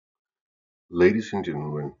Ladies and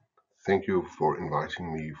gentlemen, thank you for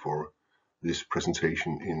inviting me for this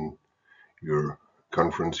presentation in your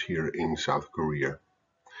conference here in South Korea.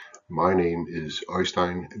 My name is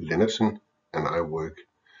Øystein Leonardsen and I work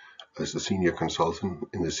as the senior consultant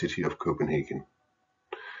in the city of Copenhagen.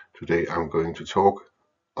 Today I'm going to talk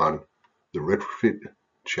on the retrofit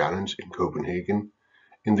challenge in Copenhagen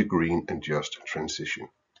in the green and just transition.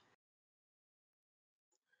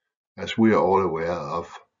 As we are all aware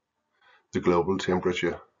of, the global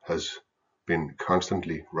temperature has been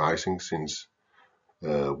constantly rising since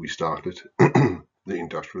we started the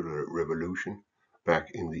Industrial Revolution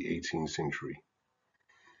back in the 18th century.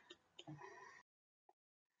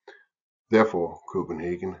 Therefore,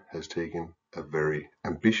 Copenhagen has taken a very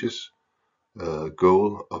ambitious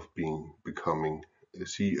goal of becoming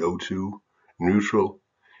CO2 neutral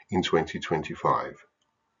in 2025.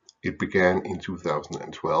 It began in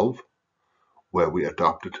 2012, where we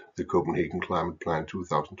adopted the Copenhagen Climate Plan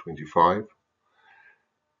 2025,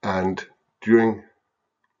 and during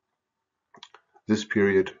this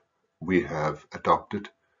period we have adopted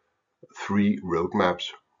 3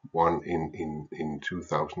 roadmaps, one in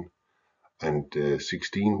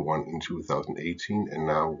 2016, one in 2018, and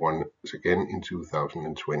now once again in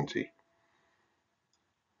 2020.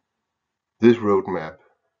 This roadmap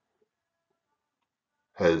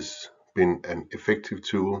has been an effective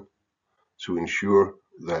tool to ensure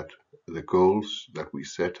that the goals that we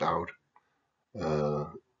set out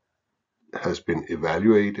has been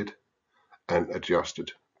evaluated and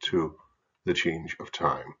adjusted to the change of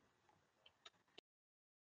time.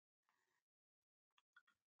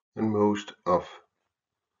 And most of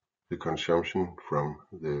the consumption from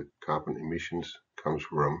the carbon emissions comes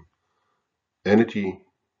from energy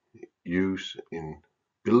use in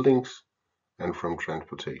buildings and from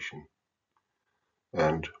transportation.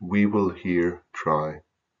 And we will here try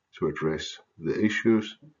to address the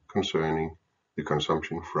issues concerning the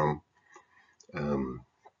consumption from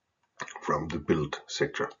the build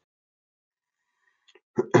sector.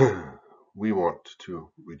 We want to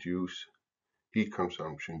reduce heat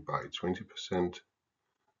consumption by 20%,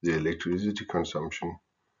 the electricity consumption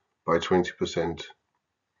by 20%,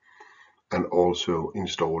 and also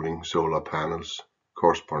installing solar panels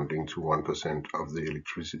corresponding to 1% of the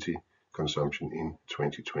electricity consumption in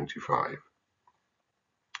 2025.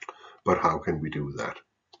 But how can we do that?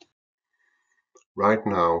 Right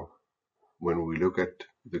now, when we look at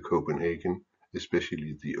the Copenhagen,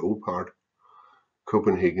 especially the old part,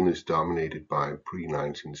 Copenhagen is dominated by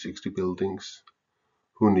pre-1960 buildings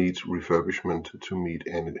who needs refurbishment to meet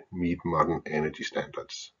modern energy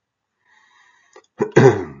standards.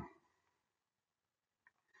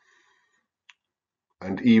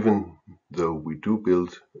 And even though we do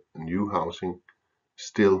build new housing,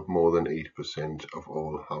 still more than 80% of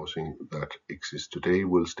all housing that exists today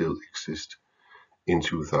will still exist in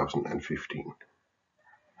 2015.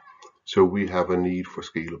 So we have a need for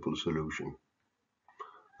scalable solution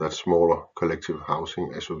that smaller collective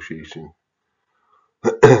housing associations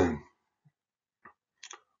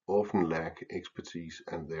often lack expertise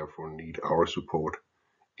and therefore need our support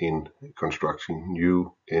in constructing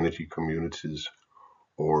new energy communities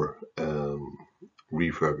or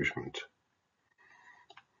refurbishment.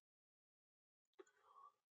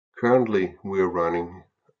 Currently, we are running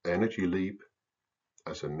Energy Leap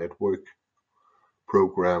as a network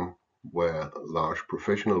program where large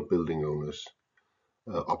professional building owners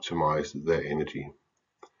optimize their energy.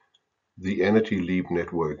 The Energy Leap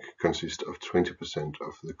network consists of 20%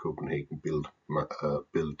 of the Copenhagen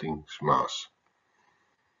buildings mass.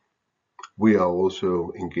 We are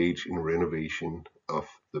also engaged in renovation of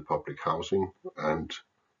the public housing, and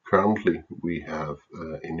currently we have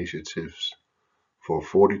initiatives for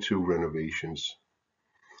 42 renovations,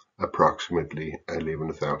 approximately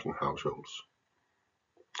 11,000 households.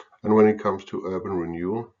 And when it comes to urban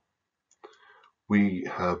renewal, we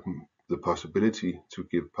have the possibility to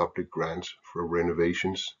give public grants for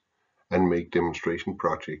renovations and make demonstration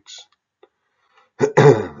projects.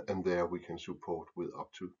 And there we can support with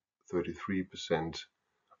up to 33%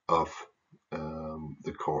 of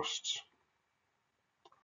the costs.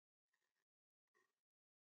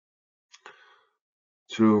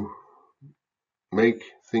 To make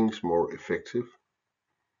things more effective,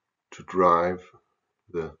 to drive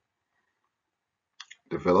the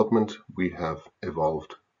development, we have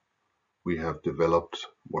developed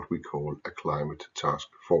what we call a climate task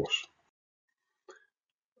force.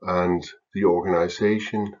 And the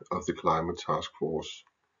organization of the climate task force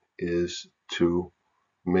is to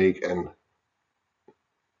make an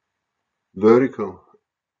vertical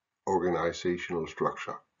organizational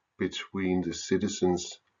structure between the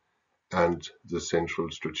citizens and the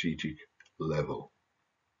central strategic level.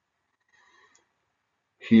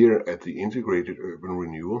 Here at the Integrated Urban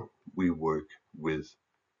Renewal, we work with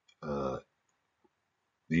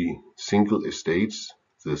the single estates,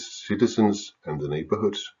 the citizens and the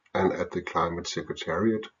neighborhoods, and at the Climate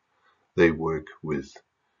Secretariat, they work with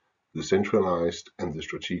the centralized and the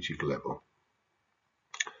strategic level.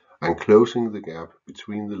 And closing the gap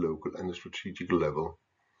between the local and the strategic level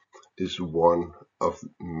is one of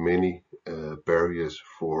many barriers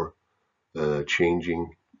for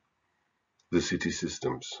changing the city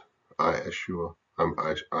systems. I assume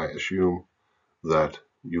that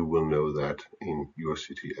you will know that in your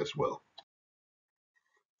city as well.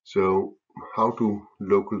 So, how do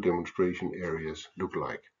local demonstration areas look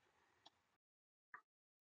like?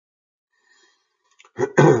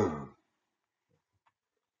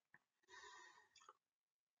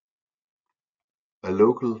 A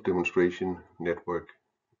local demonstration network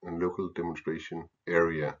and local demonstration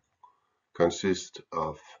area consists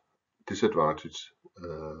of disadvantaged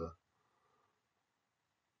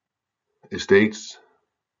estates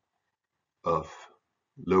of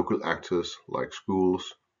local actors like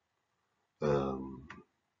schools,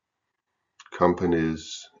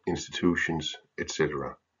 companies, institutions,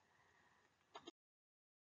 etc.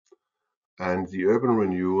 And the urban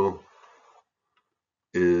renewal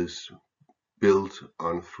is built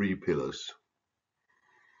on 3 pillars.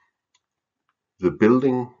 The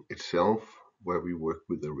building itself, where we work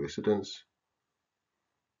with the residents,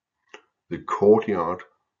 the courtyard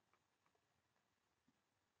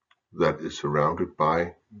that is surrounded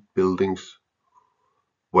by buildings,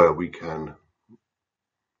 where we can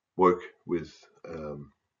work with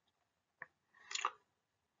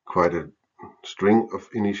quite a string of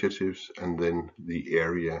initiatives, and then the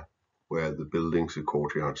area where the buildings, the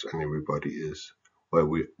courtyards and everybody is, where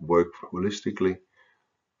we work holistically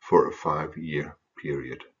for a 5-year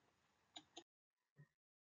period.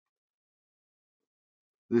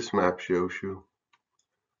 This map shows you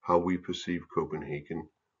how we perceive Copenhagen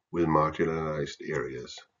with marginalized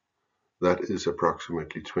areas. That is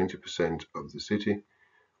approximately 20% of the city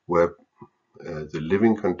where the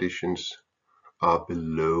living conditions are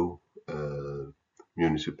below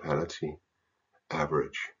municipality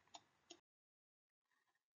average.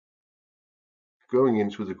 Going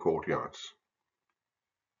into the courtyards.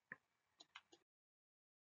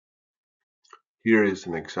 Here is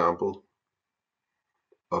an example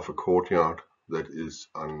of a courtyard that is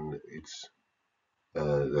on its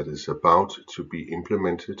that is about to be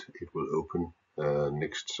implemented. It will open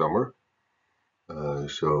next summer,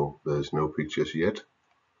 so there's no pictures yet.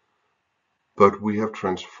 But we have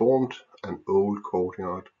transformed an old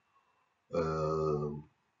courtyard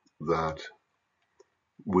that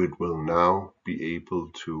we will now be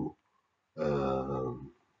able to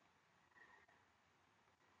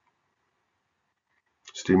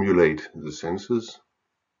stimulate the senses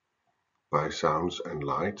by sounds and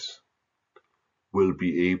lights, will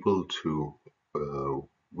be able to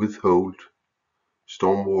withhold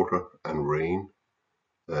stormwater and rain,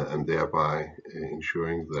 and thereby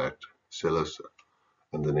ensuring that cellars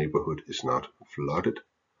and the neighborhood is not flooded.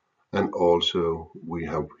 And also we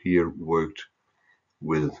have here worked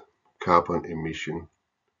with carbon emission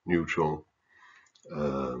neutral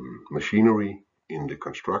machinery in the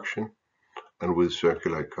construction and with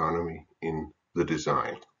circular economy in the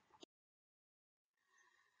design.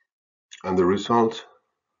 And the result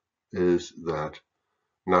is that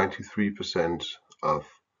 93% of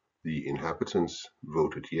the inhabitants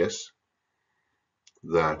voted yes,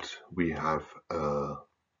 that we have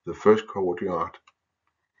the first courtyard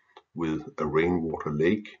with a rainwater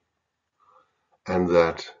lake, and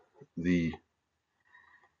that the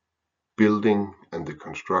building and the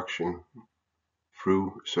construction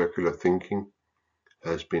through circular thinking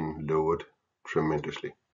has been lowered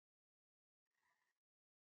tremendously.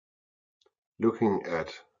 Looking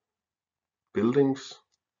at buildings,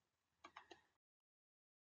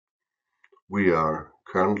 we are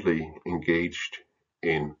currently engaged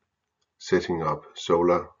in setting up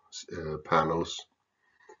solar panels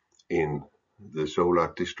in the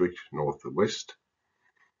solar district northwest.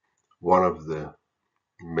 One of the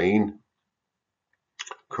main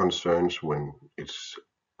concerns when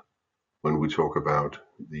we talk about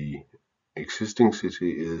the existing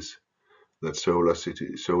city is that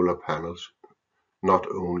solar panels not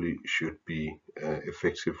only should be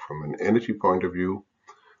effective from an energy point of view,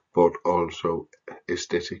 but also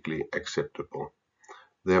aesthetically acceptable.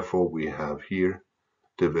 Therefore, we have here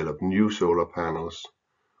developed new solar panels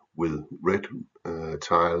with red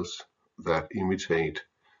tiles that imitate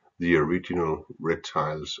the original red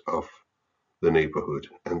tiles of the neighborhood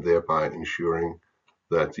and thereby ensuring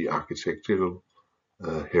that the architectural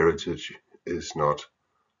heritage is not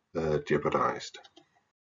jeopardized.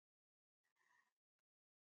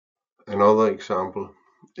 Another example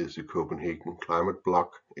is the Copenhagen climate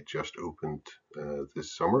block. It just opened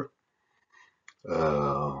this summer,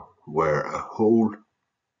 where a whole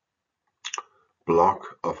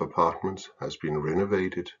block of apartments has been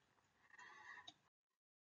renovated,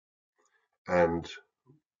 and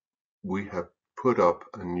we have put up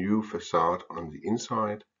a new facade on the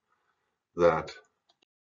inside that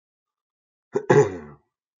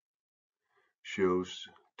shows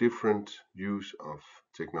different use of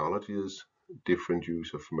technologies, different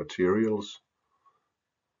use of materials,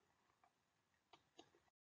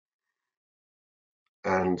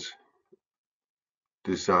 and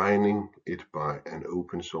designing it by an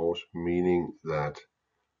open source, meaning that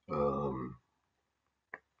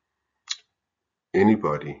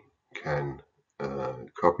anybody can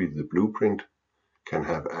copy the blueprint, can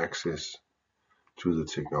have access to the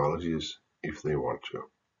technologies if they want to.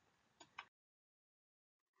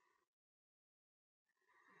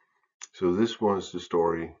 So this was the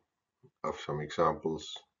story of some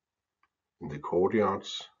examples in the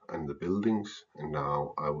courtyards and the buildings, and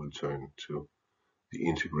now I will turn to the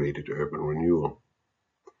integrated urban renewal.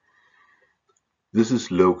 This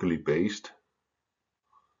is locally based,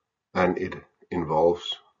 and it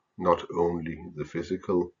involves not only the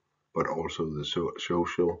physical but also the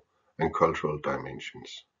social and cultural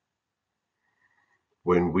dimensions.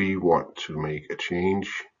 When we want to make a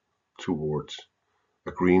change towards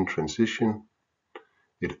a green transition,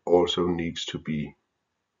 it also needs to be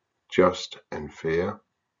just and fair,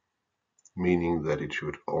 meaning that it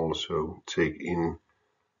should also take in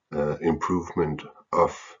improvement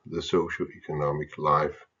of the socio-economic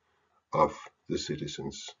life of the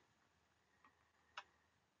citizens.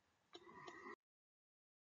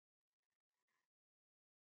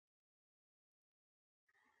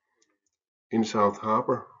 In South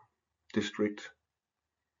Harbour district,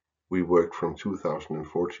 we worked from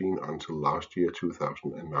 2014 until last year,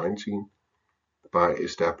 2019, by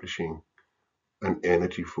establishing an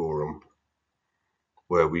energy forum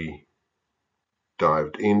where we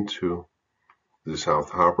dived into the South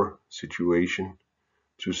Harbour situation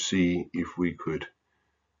to see if we could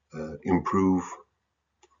improve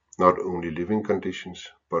not only living conditions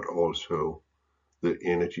but also the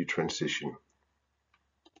energy transition.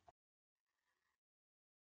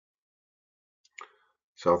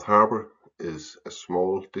 South Harbour is a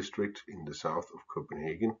small district in the south of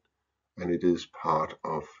Copenhagen, and it is part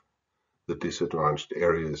of the disadvantaged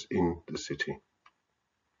areas in the city.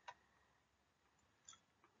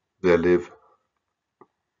 There live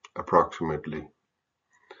approximately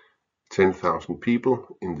 10,000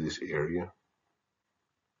 people in this area,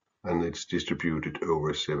 and it's distributed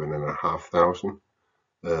over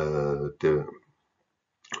 7,500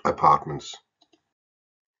 apartments.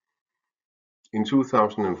 In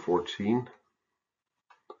 2014,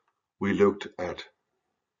 we looked at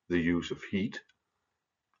the use of heat,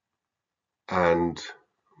 and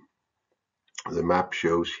the map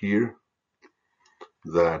shows here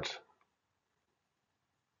that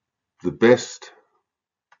the best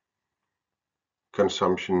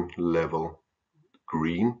consumption level,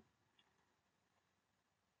 green,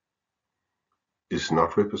 is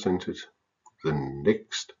not represented. The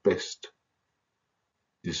next best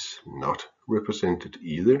is not represented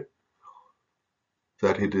either.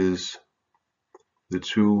 That it is the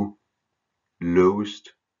two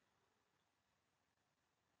lowest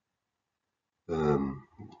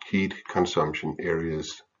heat consumption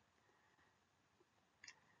areas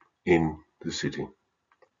in the city.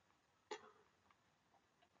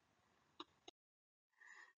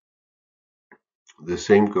 The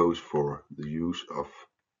same goes for the use of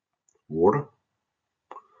water.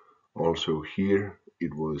 Also here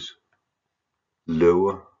it was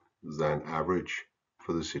lower than average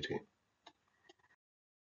for the city.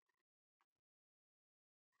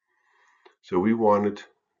 So we wanted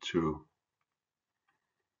to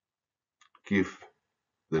give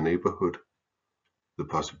the neighborhood the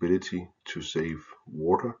possibility to save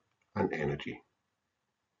water and energy.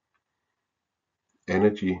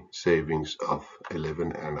 Energy savings of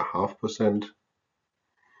 11.5%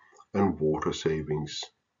 and water savings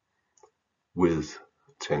with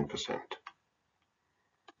 10%.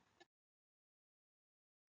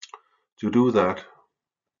 To do that,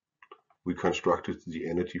 we constructed the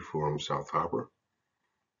Energy Forum South Harbour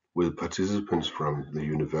with participants from the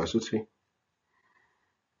university,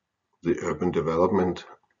 the urban development,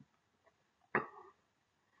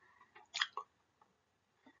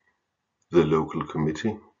 the local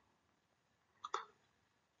committee,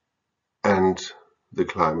 the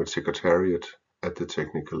Climate Secretariat at the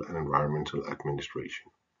Technical and Environmental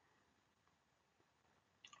Administration.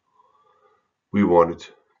 We wanted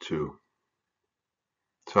to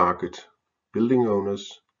target building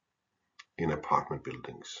owners in apartment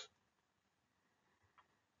buildings,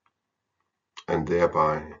 and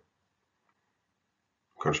thereby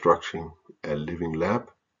constructing a living lab,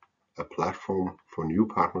 a platform for new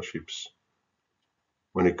partnerships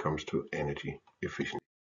when it comes to energy efficiency.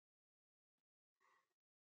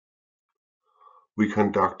 We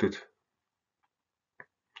conducted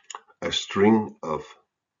a string of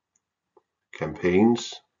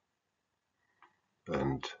campaigns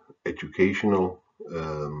and educational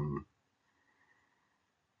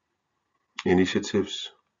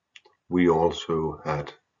initiatives. We also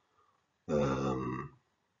had the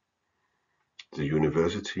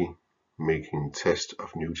university making tests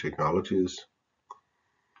of new technologies,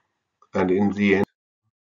 and in the end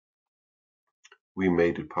we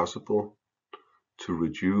made it possible to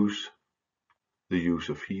reduce the use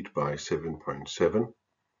of heat by 7.7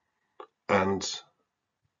 and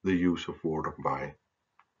the use of water by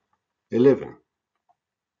 11.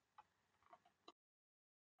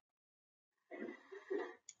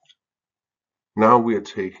 Now we are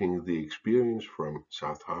taking the experience from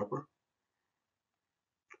South Harbor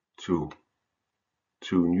to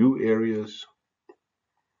two new areas,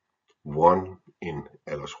 one in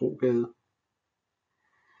Aldersrogade,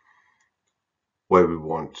 where we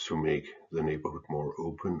want to make the neighborhood more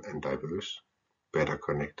open and diverse, better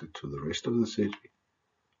connected to the rest of the city,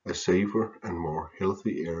 a safer and more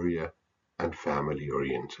healthy area, and family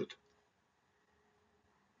oriented.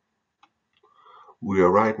 We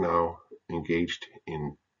are right now engaged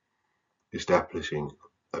in establishing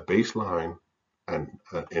a baseline and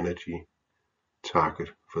an energy target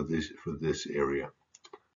for this area,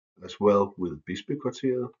 as well with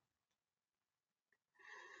Bispekvarteret,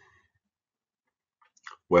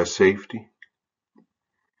 where safety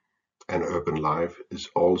and urban life is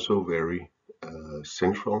also very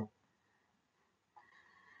central,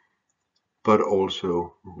 but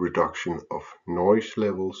also reduction of noise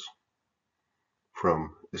levels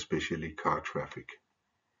from especially car traffic.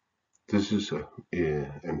 This is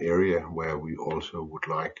an area where we also would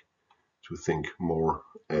like to think more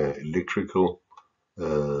electrical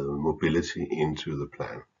mobility into the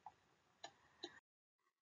plan.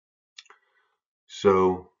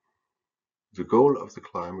 So the goal of the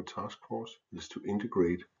Climate Task Force is to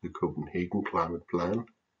integrate the Copenhagen Climate Plan,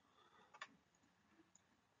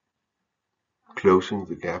 closing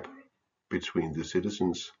the gap between the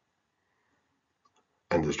citizens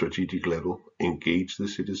and the strategic level, engage the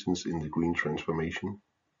citizens in the green transformation,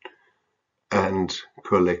 and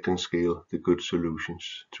collect and scale the good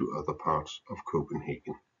solutions to other parts of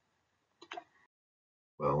Copenhagen.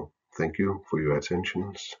 Well, thank you for your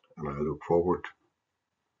attention, and I look forward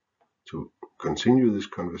to continue this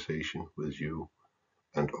conversation with you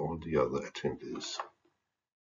and all the other attendees.